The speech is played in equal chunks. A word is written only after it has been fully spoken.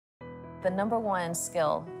The number one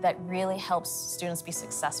skill that really helps students be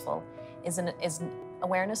successful is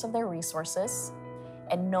awareness of their resources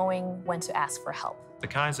and knowing when to ask for help. The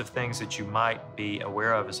kinds of things that you might be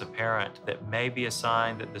aware of as a parent that may be a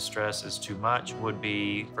sign that the stress is too much would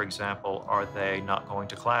be, for example, are they not going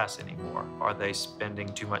to class anymore? Are they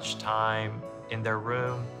spending too much time in their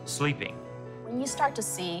room sleeping? When you start to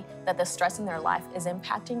see that the stress in their life is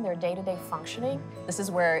impacting their day-to-day functioning, this is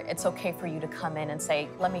where it's okay for you to come in and say,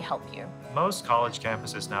 let me help you. Most college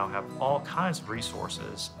campuses now have all kinds of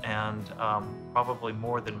resources, and probably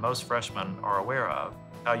more than most freshmen are aware of.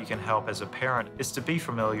 How you can help as a parent is to be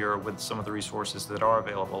familiar with some of the resources that are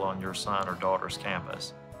available on your son or daughter's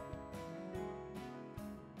campus.